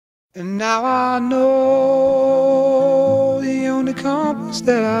And now I know the only compass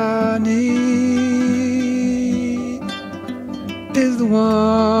that I need is the one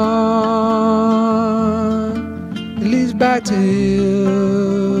that leads back to you.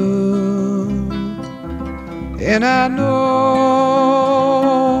 And I know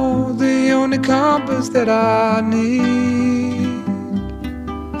the only compass that I need,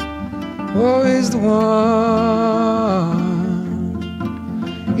 oh, is the one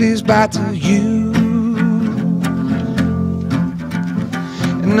leads back to you.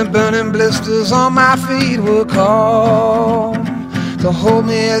 And the burning blisters on my feet will call to hold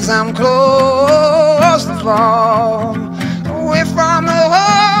me as I'm close to fall. Away from the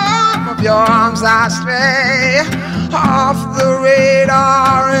home of your arms I stray, off the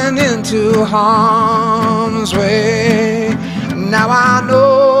radar and into harm's way. Now I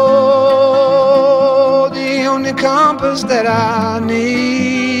know the only compass that I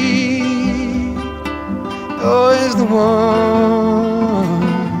need, oh, is the one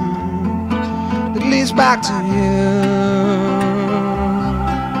that leads back to you.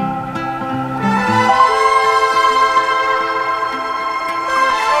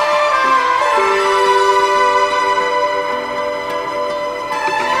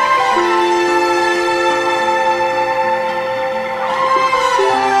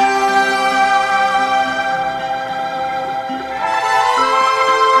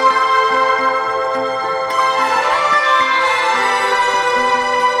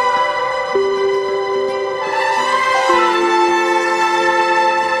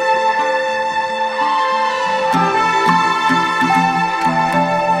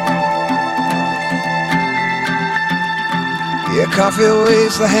 Yeah, coffee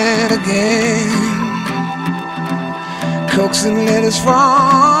waves the hand again, coaxing letters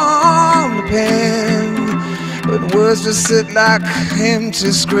from the pen, but words just sit like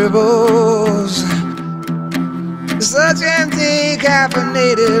empty scribbles, such empty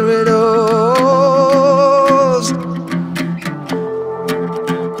caffeinated riddles.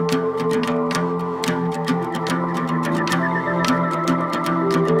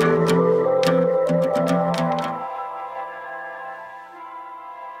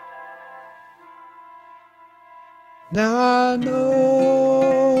 Now I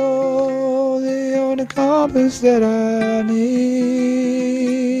know the only compass that I need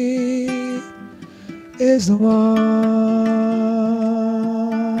is the one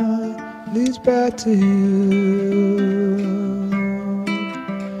leads back to you.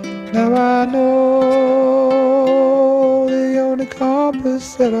 Now I know the only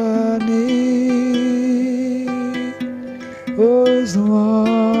compass that I need, oh, is the one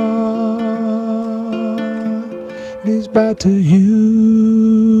leads back to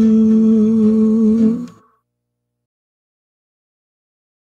you.